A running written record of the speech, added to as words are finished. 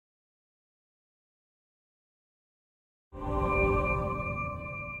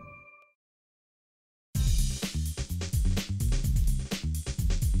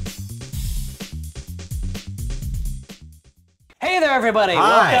there, everybody.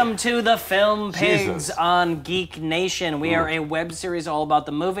 Hi. Welcome to the Film Pigs Jesus. on GeekNation. We are a web series all about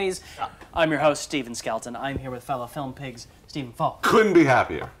the movies. I'm your host, Steven Skelton. I'm here with fellow Film Pigs, Stephen Falk, Couldn't be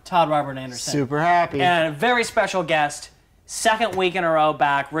happier. Todd Robert Anderson, Super happy. and a very special guest, second week in a row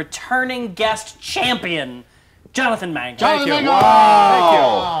back, returning guest champion, Jonathan Mangum. Jonathan Mangum!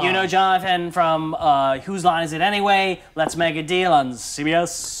 Wow. You know Jonathan from Whose Line Is It Anyway? Let's Make a Deal on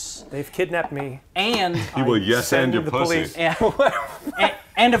CBS. They've kidnapped me. And He will yes and your the pussy. police. yeah,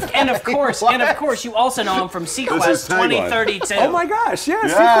 and of course, you also know him from This Sequest is tagline. 2032. Oh my gosh,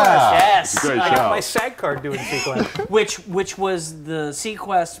 yes, Yeah. Sequest. Yes, Great I got show. my SAG card doing Sequest. which was the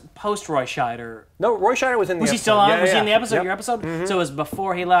Sequest post Roy Scheider. No, Roy Scheider was in the Was episode. he still on? Yeah, Was he yeah. in the episode? Yep. Your episode? So it was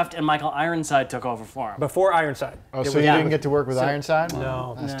before he left, and Michael Ironside took over for him. Before Ironside. Oh, It so was- you didn't get to work with Ironside?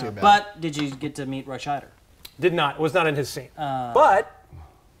 No. That's too bad. But did you get to meet Roy Scheider? Did not. Was not in his scene. But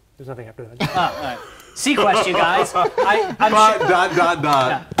there's nothing after that. Oh, all right. Sequest, you guys.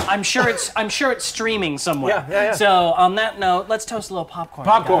 I'm sure it's streaming somewhere. Yeah. So on that note, let's toast a little popcorn.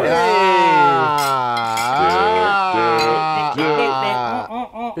 Popcorn.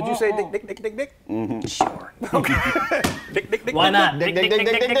 Did you say Dick? Sure. Dick. Why not? Dick, dick, dick,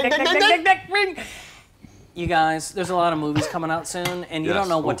 dick, dick, dick, dick, dick, Ring. You guys, there's a lot of movies coming out soon, and you Yes. don't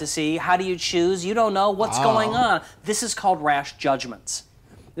know what to see. How do you choose? You don't know what's going on. This is called Rash Judgments.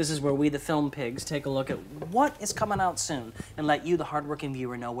 This is where we, the Film Pigs, take a look at what is coming out soon and let you, the hardworking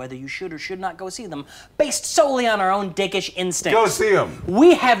viewer, know whether you should or should not go see them, based solely on our own dickish instincts. Go see them.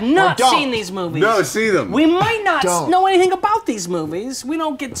 We have not don't. seen these movies. No, see them. We might not Don't. know anything about these movies. We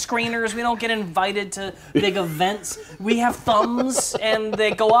don't get screeners. We don't get invited to big events. We have thumbs, and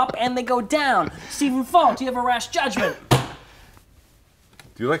they go up and they go down. Stephen Falk, do you have a rash judgment? Do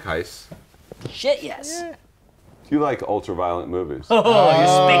you like heists? Shit, yes. Do you like ultra-violent movies? Oh, you're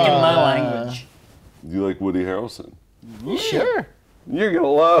speaking my language. Do you like Woody Harrelson? Sure. You're gonna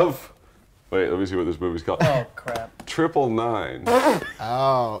love. Wait, let me see what this movie's called. Oh, crap. 999.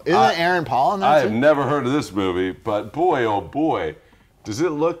 Oh, isn't Aaron Paul in I that have too? never heard of this movie, but boy, oh boy, does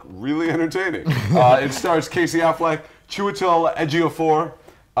it look really entertaining. It stars Casey Affleck, Chiwetel Ejiofor,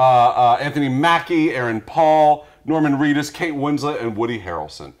 Anthony Mackie, Aaron Paul, Norman Reedus, Kate Winslet, and Woody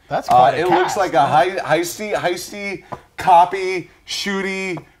Harrelson. That's quite a It looks cast, like a heisty, copy,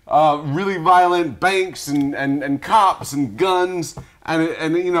 shooty, really violent banks and cops and guns,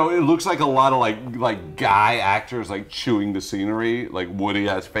 and you know it looks like a lot of like guy actors like chewing the scenery. Like Woody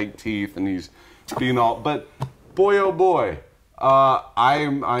has fake teeth and he's being all. But boy, oh boy,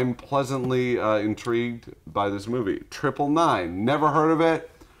 I'm pleasantly intrigued by this movie. 999. Never heard of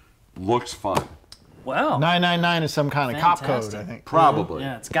it. Looks fun. Wow. 999 is some kind of cop code, Fantastic. I think. Probably.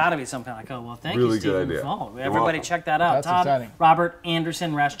 Yeah, it's got to be some kind of code. Well, thank Really you, good Stephen idea. Falk. You're Everybody welcome. check that out. That's Todd, exciting. Robert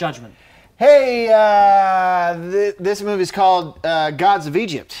Anderson, Rash Judgment. Hey, this movie's called Gods of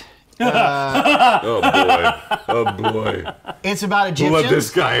Egypt. Oh boy. Oh boy. It's about Who let this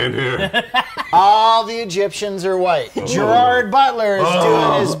Egyptians. guy in here? All the Egyptians are white. Gerard Butler is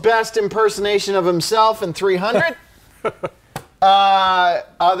doing his best impersonation of himself in 300.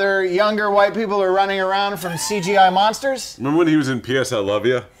 Other younger white people are running around from CGI monsters. Remember when he was in P.S. I Love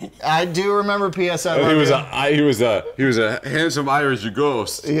You? I do remember P.S. I Love He was You. a handsome Irish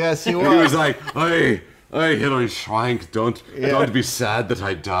ghost. Yes, he And he was was. like, hey, Hilary Swank, don't be sad that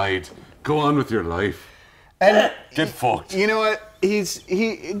I died. Go on with your life. And Get fucked. you know what?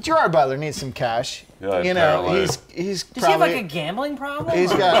 Gerard Butler needs some cash. Yeah, you know, apparently. he's Does he have probably like a gambling problem?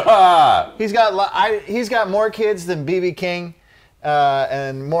 he's got more kids than B.B. King,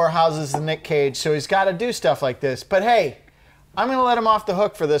 and more houses than Nick Cage. So he's got to do stuff like this. But hey, I'm going to let him off the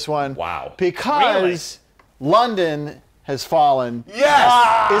hook for this one. Wow. Because London has fallen.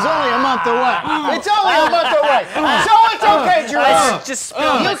 Yes! Is only a month away. It's only a month away. So it's okay, Gerard. Just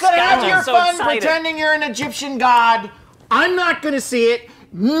spilled my You can have scotch. your I'm so fun excited. pretending you're an Egyptian god. I'm not going to see it.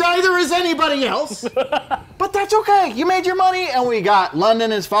 Neither is anybody else. But that's okay. You made your money, and we got London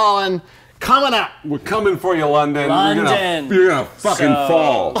has fallen coming up. We're coming for you, London. London. You're gonna fucking So,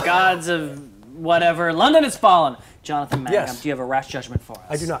 fall. Gods of whatever. London has fallen. Jonathan Mangum, Yes. do you have a rash judgment for us?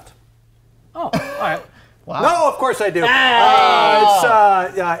 I do not. Oh, all right. No, of course I do. Hey!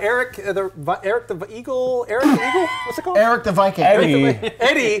 It's Eric the Eagle. What's it called? Eric the Viking.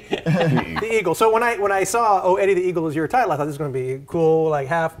 Eddie the Eagle. So when I saw Eddie the Eagle is your title, I thought this was going to be cool, like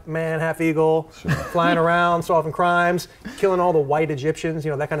half man, half eagle, flying around, solving crimes, killing all the white Egyptians,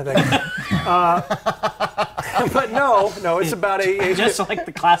 you know, that kind of thing. But no, it's about a Just like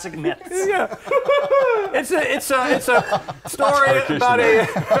the classic myths. yeah. It's a story about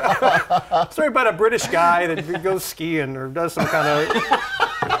a story about a British guy that goes skiing or does some kind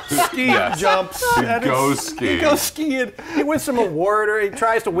of ski jumps. He goes skiing. He goes skiing. He wins some award, or he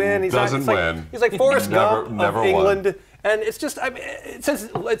tries to win. He's Doesn't win. He's like Forrest Gump Never of England. won. And it's just, I mean, it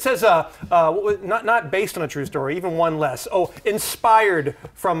says not based on a true story, even one less. Oh, inspired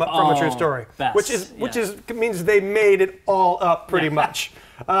from a true story, best, which means they made it all up pretty much.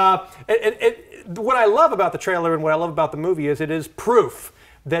 What I love about the trailer and what I love about the movie is it is proof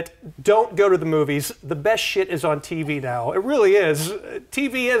that don't go to the movies. The best shit is on TV now. It really is.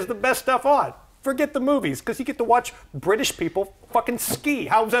 TV has the best stuff on. Forget the movies, because you get to watch British people fucking ski.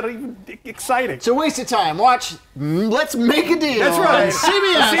 How is that even exciting? It's a waste of time. Watch Let's Make a Deal. That's right. On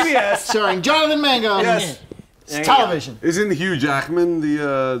CBS. CBS. Starring Jonathan Mangum. Yes. It's television. Isn't Hugh Jackman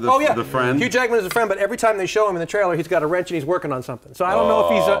the friend? Hugh Jackman is a friend, but every time they show him in the trailer, he's got a wrench and he's working on something. So I don't know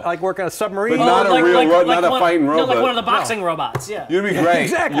if he's like working on a submarine. But not a real not a fighting robot. No, like one of the boxing robots, yeah. You'd be great.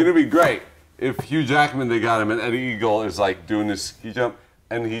 Exactly. You'd be great if Hugh Jackman, they got him, and Eddie Eagle is like doing this ski jump,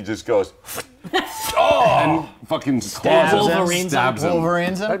 and he just goes, and fucking stabs him. Wolverines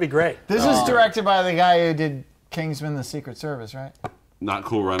him. That'd be great. This is directed by the guy who did Kingsman: The Secret Service, right? Not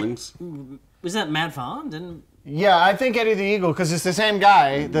Cool Runnings. Was that Matt Vaughn? Yeah, I think Eddie the Eagle, because it's the same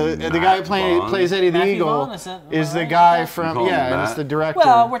guy. The guy who plays Eddie the Matthew Eagle Vaughn, is the guy from, call him and Matt? it's the director.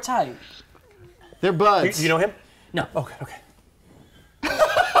 Well, we're tight. They're buds. Do you know him? No. Okay.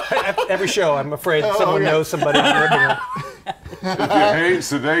 Every show, I'm afraid someone knows somebody. If you hate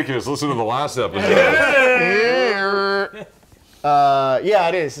Sudeikis, listen to the last episode. Yeah,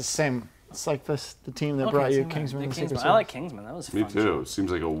 it is. It's the same. It's like the team that brought you Kingsman: The Secret Service. I like Kingsman. That was fun. Me too.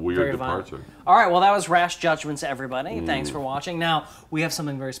 Seems like a weird Very violent. departure. All right, well, that was Rash Judgments, everybody. Thanks for watching. Now, we have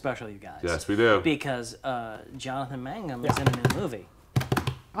something very special, you guys. Yes, we do. Because Jonathan Mangum is in a new movie.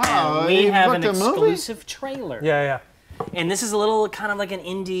 Oh, We you have an booked a movie? exclusive trailer. Yeah. And this is a little kind of like an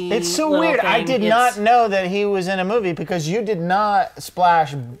indie. It's so little weird. I thing. did not know that he was in a movie because you did not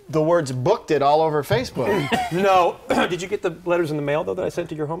splash the words "booked it" all over Facebook. No. Did you get the letters in the mail, though, that I sent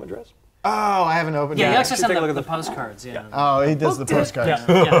to your home address? Oh, I haven't opened it. Yeah, you actually Should send take a look at the the- postcards. Yeah. Oh, he does the postcards.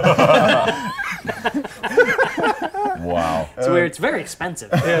 Yeah. Wow. It's weird. It's very expensive.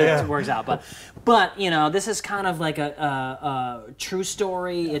 It works out, but you know, this is kind of like a true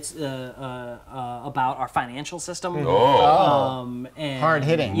story. It's about our financial system. Hard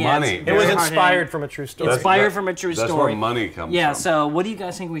hitting. Yeah, Money. it's It was very hard-hitting. inspired from a true story. Inspired from a true That's story. where money comes Yeah. from. So, what do you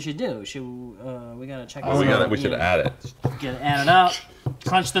guys think we should do? Should we gotta check this out? We should add it. Get it added up.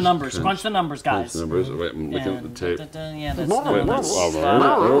 Crunch the numbers. Crunch the numbers, guys. Numbers. Wait, I'm looking at the tape. Yeah, that's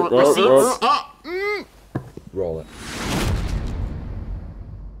Roll it.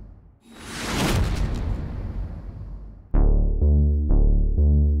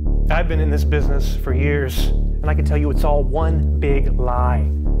 I've been in this business for years, and I can tell you it's all one big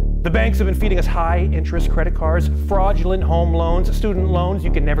lie. The banks have been feeding us high-interest credit cards, fraudulent home loans, student loans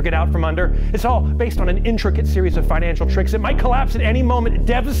you can never get out from under. It's all based on an intricate series of financial tricks that might collapse at any moment,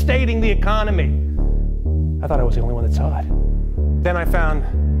 devastating the economy. I thought I was the only one that saw it. Then I found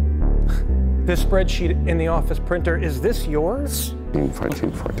this spreadsheet in the office printer. Is this yours?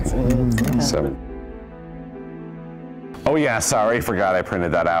 14, 7. Oh yeah, sorry, forgot I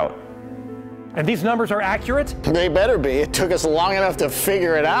printed that out. And these numbers are accurate? They better be. It took us long enough to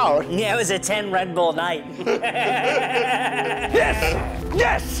figure it out. Yeah, it was a 10 Red Bull night. Yes!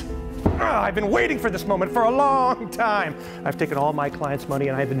 Yes! I've been waiting for this moment for a long time. I've taken all my clients' money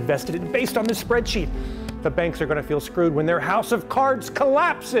and I've invested it based on this spreadsheet. The banks are going to feel screwed when their house of cards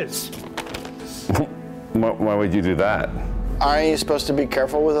collapses. Why would you do that? Aren't you supposed to be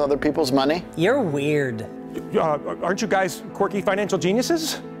careful with other people's money? You're weird. Aren't you guys quirky financial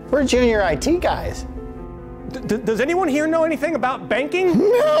geniuses? We're junior IT guys. Does anyone here know anything about banking?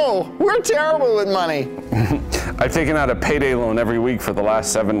 No, we're terrible with money. I've taken out a payday loan every week for the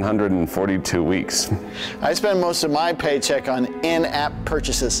last 742 weeks. I spend most of my paycheck on in-app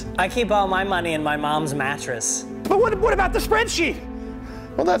purchases. I keep all my money in my mom's mattress. But what about the spreadsheet?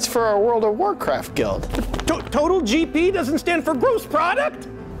 Well, that's for our World of Warcraft guild. Total GP doesn't stand for gross product?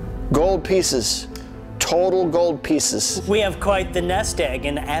 Gold pieces. Total gold pieces. We have quite the nest egg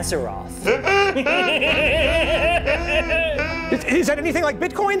in Azeroth. Is that anything like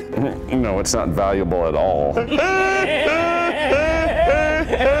Bitcoin? No, it's not valuable at all.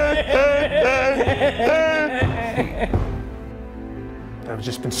 I've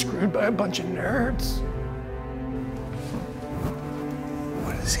just been screwed by a bunch of nerds.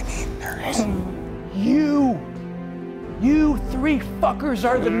 What does he mean, nerds? You three fuckers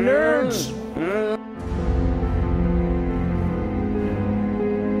are the nerds.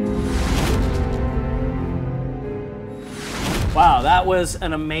 Wow, that was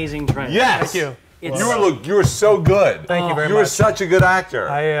an amazing trailer. Yes. Thank you. It's, You were so good. Thank you very You were much. such a good actor.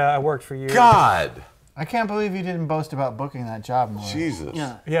 I worked for years. God. I can't believe you didn't boast about booking that job more. Jesus.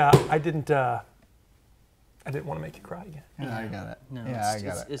 yeah. Yeah, I didn't want to make you cry again. Yeah, I got it. No, yeah, it's, I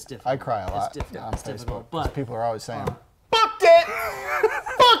got it. It's difficult. I cry a lot It's, on it's Facebook. difficult, 'cause but people are always saying, "Booked it,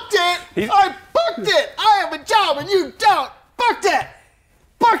 booked it, I booked it. I have a job and you don't. Booked it,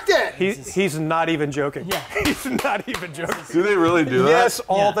 booked it." He's not even joking. Yeah. He's not even joking. Do they really do that? Yes,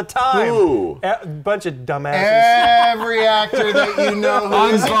 all the time. Who? A bunch of dumbasses. Every actor that you know who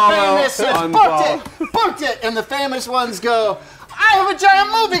is Unfollow, famous says, unfollow. booked it, and the famous ones go, "I have a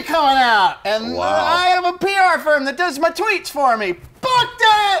giant movie coming out, and Wow. I have a PR firm that does my tweets for me. Booked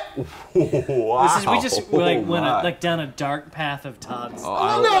it." Wow. we just like went my. like down a dark path of Todd's.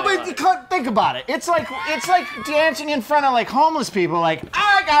 Oh, no, but you can't think about it. It's like dancing in front of like homeless people. Like,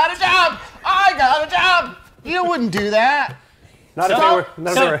 I got a job. I got a job. You wouldn't do that. Not if they were.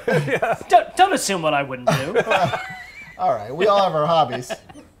 Not if they were. Don't assume what I wouldn't do. All right, we all have our hobbies.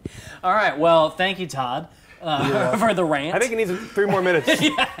 All right, well, thank you, Todd, for the rant. I think he needs 3 more minutes.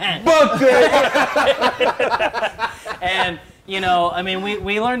 Booked it. And, you know, I mean,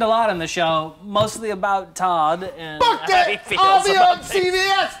 we learned a lot on the show, mostly about Todd and Booked how he it. feels I'll be about on things.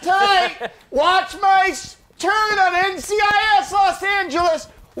 CBS tonight. Watch my turn on NCIS Los Angeles.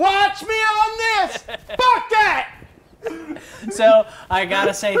 Watch me on this. Booked it. So I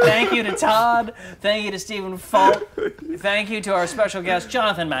gotta say thank you to Todd, thank you to Stephen Folk, thank you to our special guest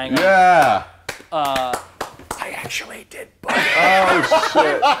Jonathan Mangum. Yeah. I actually did book. Oh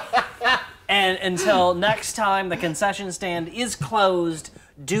shit. And until next time, the concession stand is closed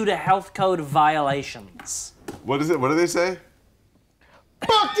due to health code violations. What is it? What do they say?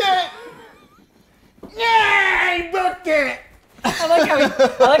 Booked it. Yay! Booked it. I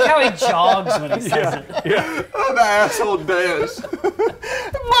like how he jogs when he says it. Oh, the asshole dance.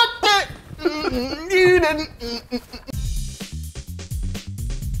 Booked it. You didn't.